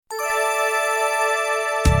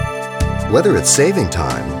Whether it's saving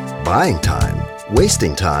time, buying time,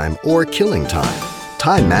 wasting time, or killing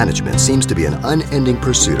time management seems to be an unending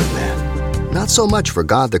pursuit of man. Not so much for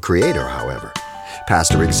God the Creator, however.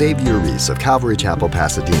 Pastor Xavier Reese of Calvary Chapel,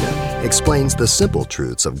 Pasadena, explains the simple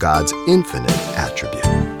truths of God's infinite attribute.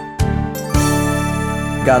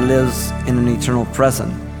 God lives in an eternal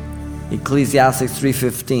present. Ecclesiastes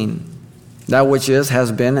 3:15. That which is has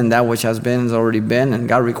been, and that which has been has already been, and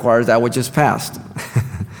God requires that which is past.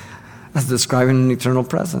 That's describing an eternal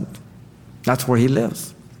present. That's where He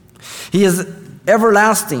lives. He is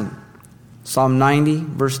everlasting. Psalm 90,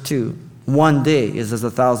 verse 2. One day is as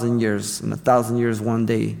 1,000 years, and 1,000 years one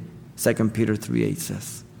day, 2 Peter 3:8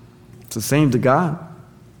 says. It's the same to God.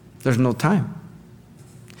 There's no time.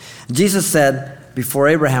 Jesus said, before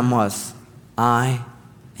Abraham was, I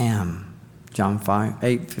am. John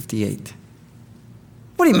 8:58.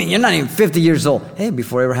 What do you mean? You're not even 50 years old. Hey,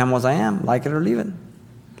 before Abraham was, I am. Like it or leave it.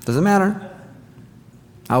 Doesn't matter.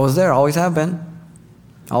 I was there, always have been,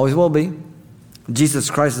 always will be. Jesus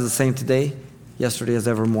Christ is the same today, yesterday, as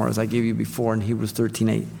evermore, as I gave you before in Hebrews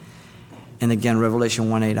 13:8. And again, Revelation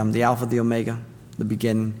 1:8. I'm the Alpha, the Omega, the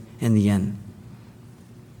beginning and the end.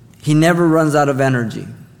 He never runs out of energy.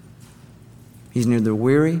 He's neither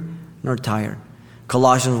weary nor tired.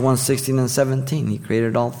 Colossians 1:16 and 17. He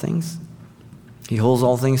created all things. He holds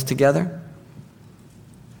all things together.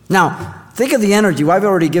 Now, think of the energy. Well, I've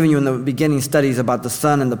already given you in the beginning studies about the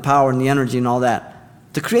sun and the power and the energy and all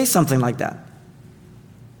that. To create something like that.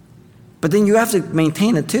 But then you have to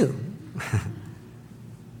maintain it too.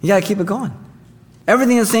 You got to keep it going.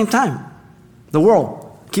 Everything at the same time. The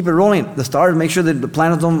world, keep it rolling. The stars, make sure that the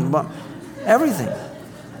planets don't... Everything.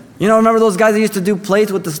 You know, remember those guys that used to do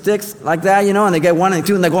plates with the sticks like that, you know, and they get one and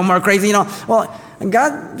two and they go more crazy, you know. Well, and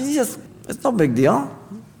God, it's no big deal.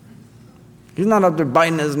 He's not up there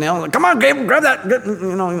biting his nail. Like, come on, Gabriel, grab that.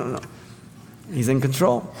 You know. He's in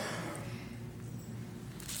control.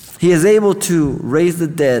 He is able to raise the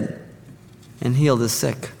dead and heal the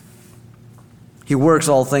sick. He works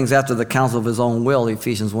all things after the counsel of His own will,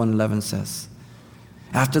 Ephesians 1:11 says.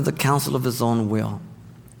 After the counsel of His own will.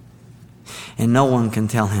 And no one can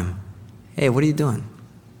tell Him, hey, what are you doing?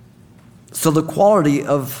 So the quality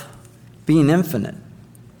of being infinite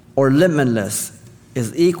or limitless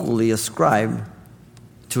is equally ascribed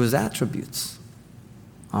to His attributes.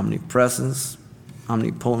 Omnipresence,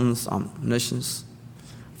 omnipotence, omniscience,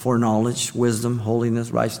 foreknowledge, wisdom,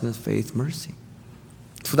 holiness, righteousness, faith, mercy.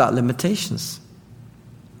 It's without limitations.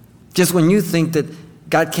 Just when you think that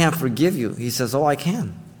God can't forgive you, He says, oh, I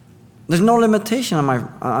can. There's no limitation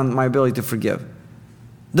on my ability to forgive.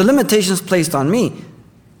 The limitation is placed on me.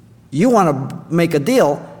 You want to make a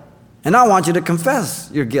deal, and I want you to confess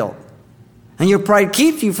your guilt. And your pride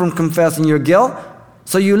keeps you from confessing your guilt,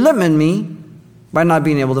 so you limit me by not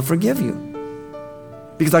being able to forgive you.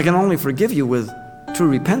 Because I can only forgive you with true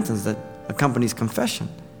repentance that accompanies confession.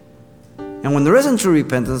 And when there isn't true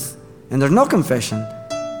repentance, and there's no confession,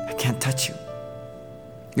 I can't touch you.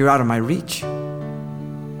 You're out of my reach.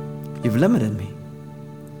 You've limited me.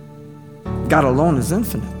 God alone is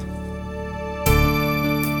infinite.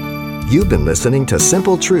 You've been listening to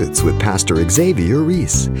Simple Truths with Pastor Xavier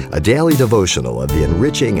Reese, a daily devotional of the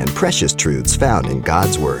enriching and precious truths found in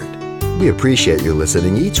God's Word. We appreciate you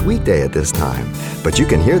listening each weekday at this time, but you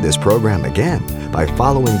can hear this program again by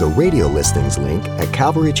following the radio listings link at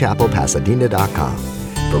CalvaryChapelPasadena.com.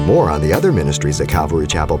 For more on the other ministries at Calvary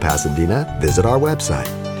Chapel Pasadena, visit our website.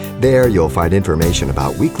 There you'll find information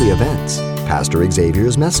about weekly events, Pastor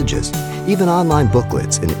Xavier's messages, even online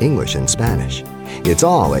booklets in English and Spanish. It's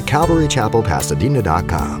all at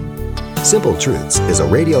CalvaryChapelPasadena.com. Simple Truths is a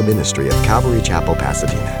radio ministry of Calvary Chapel,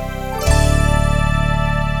 Pasadena.